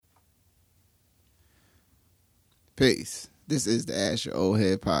Peace. This is the Ask Your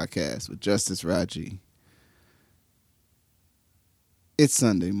Oldhead podcast with Justice Raji. It's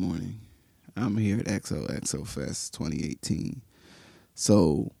Sunday morning. I'm here at XOXOfest 2018.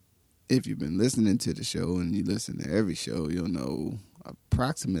 So if you've been listening to the show and you listen to every show, you'll know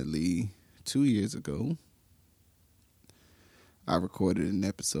approximately 2 years ago, I recorded an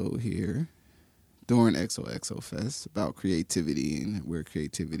episode here during XOXOfest about creativity and where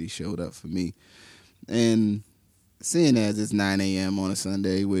creativity showed up for me. And seeing as it's 9 a.m. on a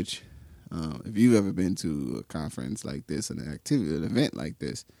Sunday, which if you've ever been to a conference like this, an event like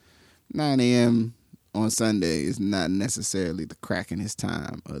this, 9 a.m. on Sunday is not necessarily the crackingest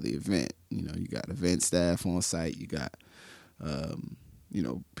time of the event. You know, you got event staff on site, you got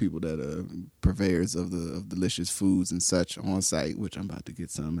people that are purveyors of delicious foods and such on site, which I'm about to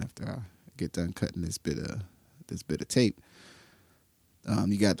get some after I get done cutting this bit of tape.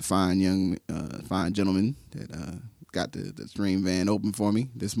 You got the fine gentleman that got the stream van open for me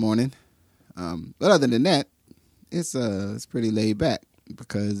this morning. But other than that, it's pretty laid back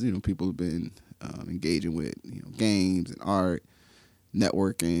because people have been engaging with games and art,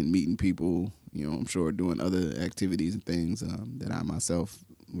 networking, meeting people. I'm sure doing other activities and things that I myself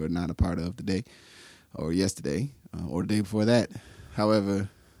were not a part of today or yesterday or the day before that. However,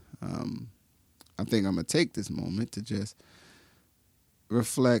 I think I'm gonna take this moment to just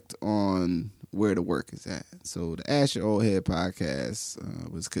reflect on where the work is at. So the Ask Your Oldhead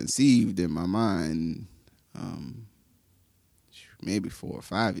podcast was conceived in my mind maybe 4 or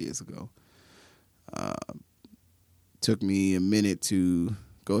 5 years ago. Took me a minute to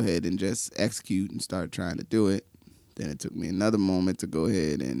go ahead and just execute and start trying to do it. Then it took me another moment to go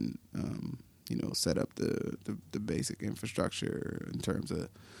ahead and set up the basic infrastructure in terms of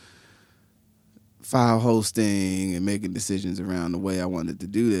file hosting and making decisions around the way I wanted to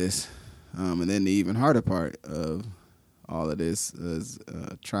do this. And then the even harder part of all of this is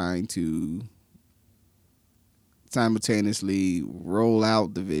trying to simultaneously roll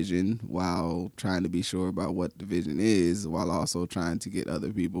out the vision while trying to be sure about what the vision is, while also trying to get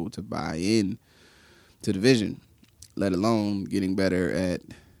other people to buy in to the vision, let alone getting better at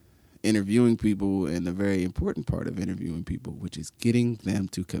interviewing people and the very important part of interviewing people, which is getting them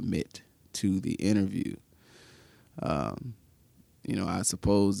to commit to the interview. I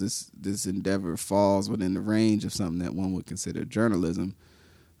suppose this endeavor falls within the range of something that one would consider journalism,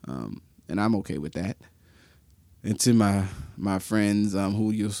 and I'm okay with that. And to my friends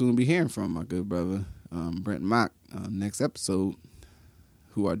who you'll soon be hearing from, my good brother Brent Mock, next episode,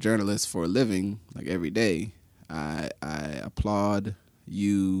 who are journalists for a living, like every day, I applaud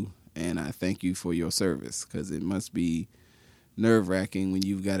you and I thank you for your service, because it must be nerve-wracking when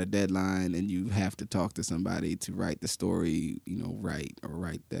you've got a deadline and you have to talk to somebody to write the story,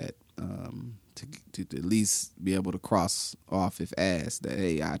 write that to at least be able to cross off if asked that,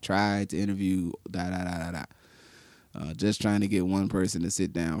 hey, I tried to interview just trying to get one person to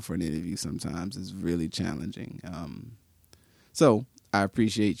sit down for an interview sometimes is really challenging. So I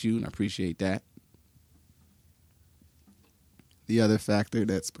appreciate you and I appreciate that. The other factor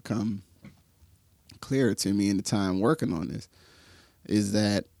that's become clearer to me in the time working on this is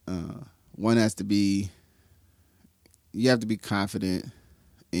that one has to be, you have to be confident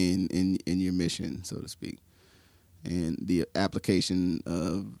in your mission, so to speak, and the application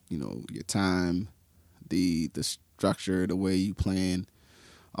of your time, the structure, the way you plan,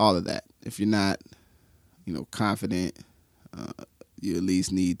 all of that. If you're not confident, you at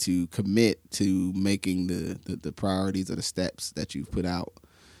least need to commit to making the priorities or the steps that you've put out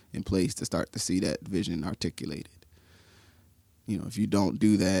in place to start to see that vision articulated. If you don't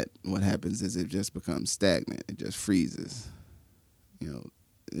do that, what happens is it just becomes stagnant. It just freezes.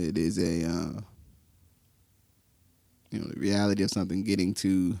 It is the reality of something getting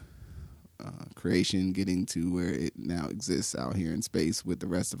to creation, getting to where it now exists out here in space with the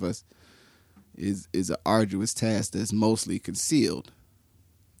rest of us is an arduous task that's mostly concealed.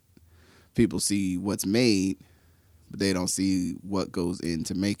 People see what's made, but they don't see what goes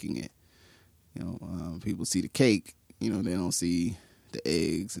into making it. People see the cake. They don't see the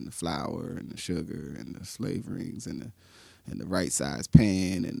eggs and the flour and the sugar and the flavorings and the right size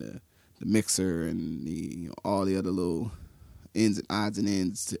pan and the mixer and the all the other little ins and odds and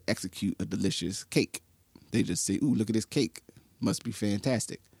ends to execute a delicious cake. They just say, "Ooh, look at this cake! Must be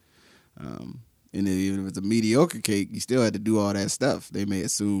fantastic." And then even if it's a mediocre cake, you still had to do all that stuff. They may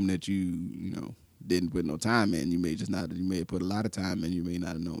assume that you didn't put no time in. You may have put a lot of time in. You may not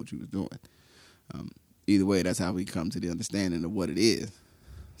have known what you was doing. Either way, that's how we come to the understanding of what it is.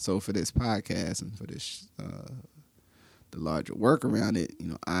 So for this podcast and for this the larger work around it,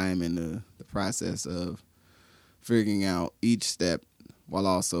 I'm in the process of figuring out each step while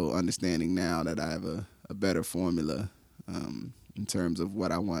also understanding now that I have a better formula in terms of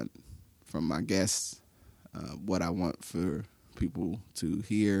what I want from my guests, what I want for people to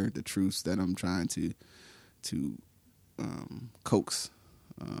hear, the truths that I'm trying to coax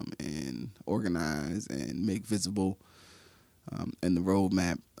and organize and make visible, and the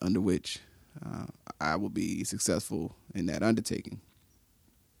roadmap under which I will be successful in that undertaking.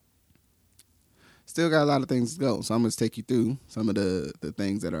 Still got a lot of things to go, so I'm going to take you through some of the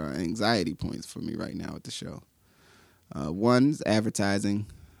things that are anxiety points for me right now at the show. One's advertising,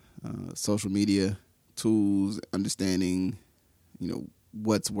 social media tools, understanding,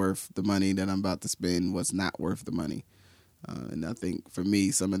 what's worth the money that I'm about to spend, what's not worth the money. And I think for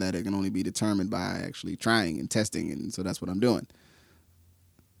me, some of that it can only be determined by actually trying and testing, and so that's what I'm doing.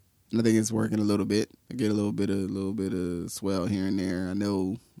 And I think it's working a little bit. I get a little bit of swell here and there. I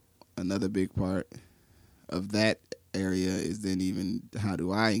know another big part of that area is then even how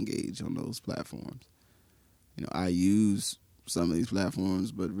do I engage on those platforms. I use some of these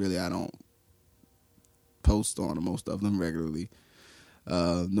platforms, but really I don't post on most of them regularly.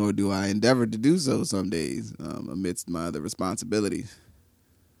 Nor do I endeavor to do so some days amidst my other responsibilities.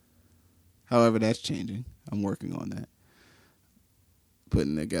 However, that's changing. I'm working on that.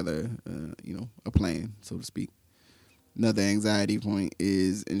 Putting together, a plan, so to speak. Another anxiety point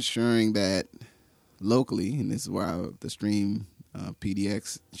is ensuring that locally, and this is where the stream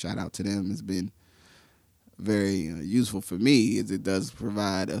PDX, shout out to them, has been very useful for me, is it does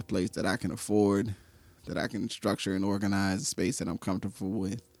provide a place that I can afford, that I can structure and organize a space that I'm comfortable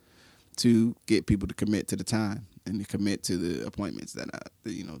with to get people to commit to the time and to commit to the appointments that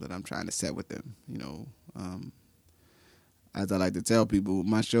I'm trying to set with them. As I like to tell people,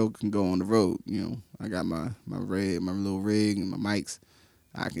 my show can go on the road. I got my little rig and my mics.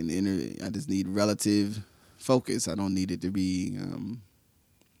 I can enter. I just need relative focus. I don't need it to be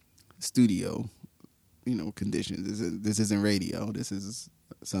studio, conditions. This isn't radio. This is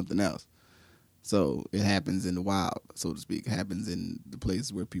something else. So it happens in the wild, so to speak. It happens in the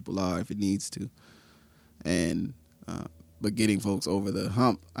places where people are if it needs to. And but getting folks over the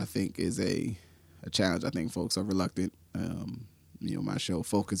hump, I think, is a challenge. I think folks are reluctant. My show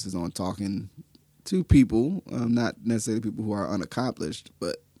focuses on talking to people, not necessarily people who are unaccomplished,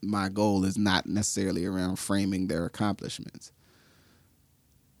 but my goal is not necessarily around framing their accomplishments.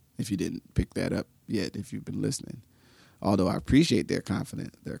 If you didn't pick that up yet, if you've been listening. Although I appreciate their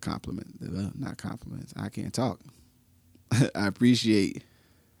compliment, not compliments. I can't talk. I appreciate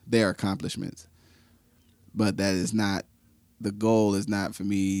their accomplishments, but that is not, the goal is not for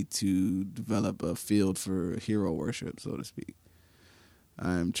me to develop a field for hero worship, so to speak.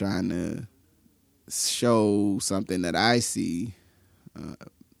 I'm trying to show something that I see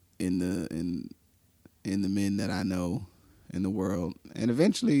in the men that I know in the world, and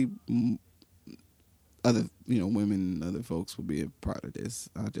eventually other women, other folks will be a part of this.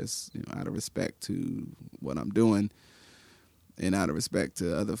 I just out of respect to what I'm doing, and out of respect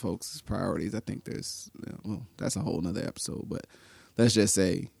to other folks' priorities, I think there's that's a whole nother episode. But let's just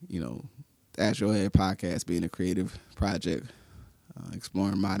say the Ask Your Head podcast being a creative project,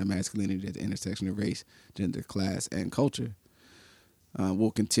 exploring modern masculinity at the intersection of race, gender, class, and culture,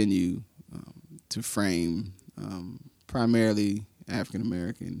 will continue to frame primarily African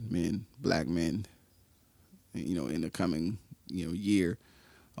American men, black men, in the coming year.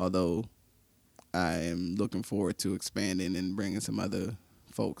 Although I am looking forward to expanding and bringing some other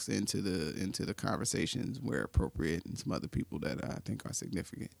folks into the conversations where appropriate, and some other people that I think are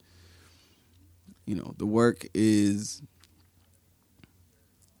significant. The work is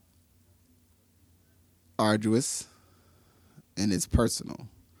arduous and it's personal,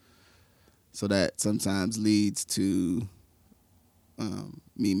 so that sometimes leads to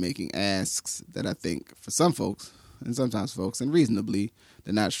me making asks that I think for some folks, and sometimes folks, and reasonably,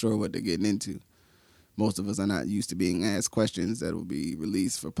 they're not sure what they're getting into. Most of us are not used to being asked questions that will be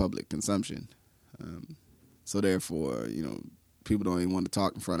released for public consumption. So therefore, people don't even want to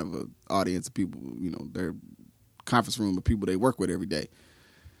talk in front of an audience of people, their conference room of people they work with every day,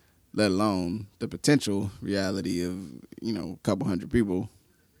 let alone the potential reality of, a couple hundred people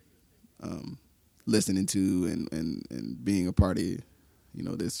listening to and being a part of,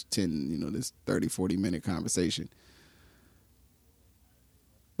 this 10, this 30, 40-minute conversation.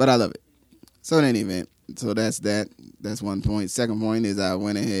 But I love it. So in any event, so that's that. That's one point. Second point is I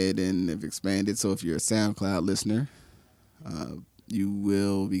went ahead and have expanded. So if you're a SoundCloud listener, you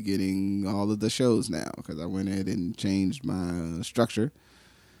will be getting all of the shows now, because I went ahead and changed my structure.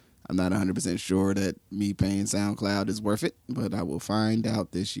 I'm not 100% sure that me paying SoundCloud is worth it, but I will find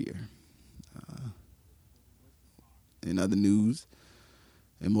out this year. and other news.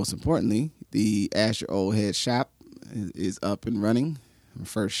 And most importantly, the Ask Your Oldhead shop is up and running. My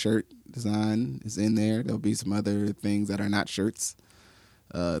first shirt design is in there. There'll be some other things that are not shirts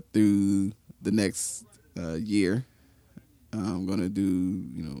through the next year. I'm going to do,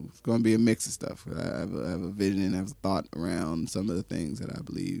 it's going to be a mix of stuff. I have a vision, I have a thought around some of the things that I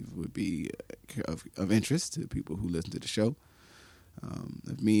believe would be of interest to people who listen to the show.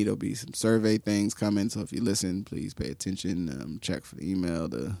 Of me, there'll be some survey things coming, so if you listen, please pay attention. Check for the email,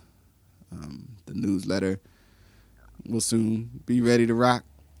 the newsletter. We'll soon be ready to rock.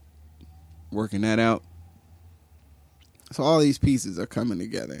 Working that out. So all these pieces are coming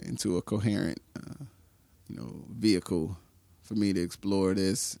together into a coherent, vehicle for me to explore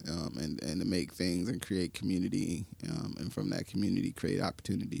this and to make things and create community, and from that community create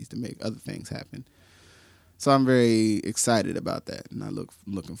opportunities to make other things happen. So I'm very excited about that, and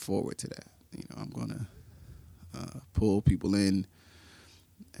looking forward to that. I'm gonna pull people in,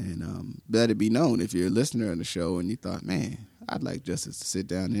 and let it be known if you're a listener on the show and you thought, man, I'd like Justice to sit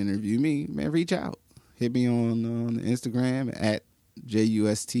down and interview me. Man, reach out, hit me on Instagram at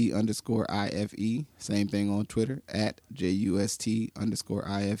JUST_IFE. Same thing on Twitter at JUST_IFE.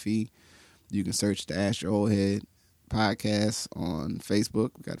 You can search the Ask Your Oldhead podcast on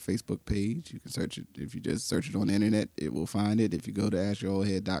Facebook. We got a Facebook page. You can search it. If you just search it on the internet, it will find it. If you go to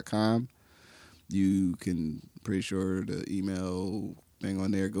AskYourOldhead.com, you can, pretty sure the email thing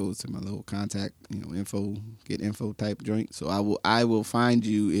on there goes to my little contact, info, get info type joint. So I will find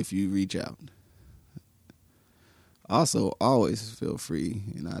you if you reach out. Also, always feel free,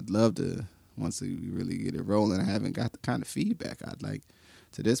 and I'd love to, once we really get it rolling, I haven't got the kind of feedback I'd like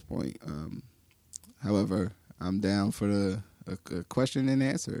to this point. However, I'm down for a question and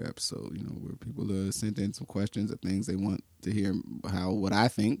answer episode, where people sent in some questions or things they want to hear what I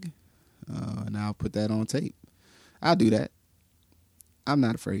think, and I'll put that on tape. I'll do that. I'm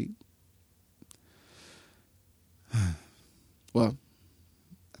not afraid. Well,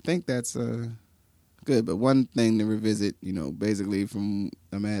 I think that's good, but one thing to revisit, basically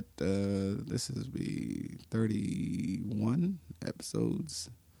I'm at, this is be 31 episodes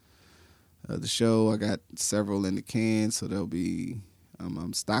of the show. I got several in the can, so there'll be,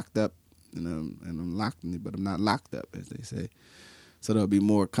 I'm stocked up, and I'm locked, but I'm not locked up, as they say. So there'll be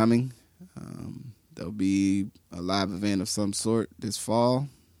more coming. There'll be a live event of some sort this fall.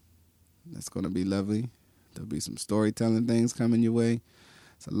 That's going to be lovely. There'll be some storytelling things coming your way.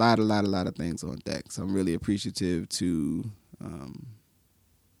 It's a lot of things on deck. So I'm really appreciative to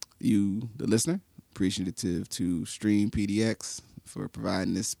you, the listener. Appreciative to Stream PDX for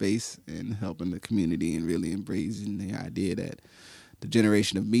providing this space and helping the community and really embracing the idea that the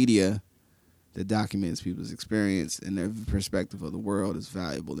generation of media that documents people's experience and their perspective of the world is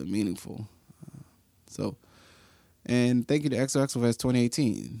valuable and meaningful. And thank you to XOXOfest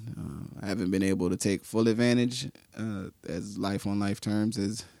 2018. I haven't been able to take full advantage as life on life terms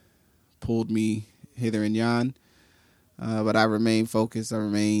has pulled me hither and yon. But I remain focused. I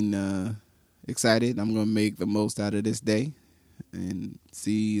remain excited. I'm going to make the most out of this day and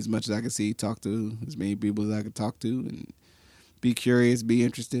see as much as I can see, talk to as many people as I can talk to, and be curious, be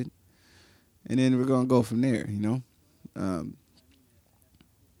interested. And then we're going to go from there,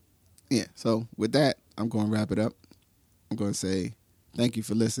 So with that, I'm going to wrap it up. I'm going to say thank you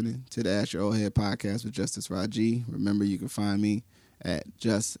for listening to the Ask Your Oldhead podcast with Justice Raji. Remember, you can find me at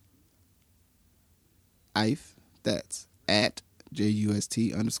JustIfe. That's at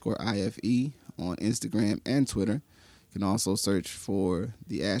JUST_IFE on Instagram and Twitter. You can also search for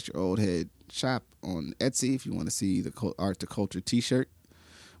the Ask Your Oldhead shop on Etsy if you want to see the Art to Culture t-shirt,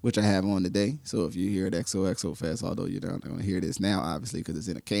 which I have on today. So if you hear at XOXOfest, although you're not going to hear this now, obviously, because it's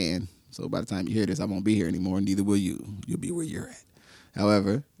in a can. So by the time you hear this, I won't be here anymore, and neither will you. You'll be where you're at.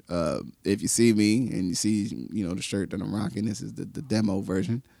 However, if you see me and you see, the shirt that I'm rocking, this is the demo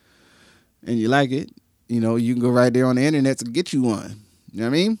version, and you like it, you can go right there on the internet to get you one. You know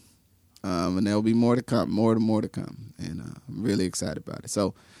what I mean? And there'll be more to come, more to come. And I'm really excited about it.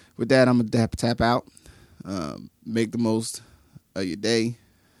 So with that, I'm going to tap out. Make the most of your day.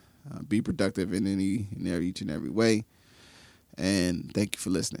 Be productive in each and every way. And thank you for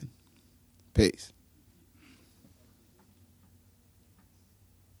listening. Peace.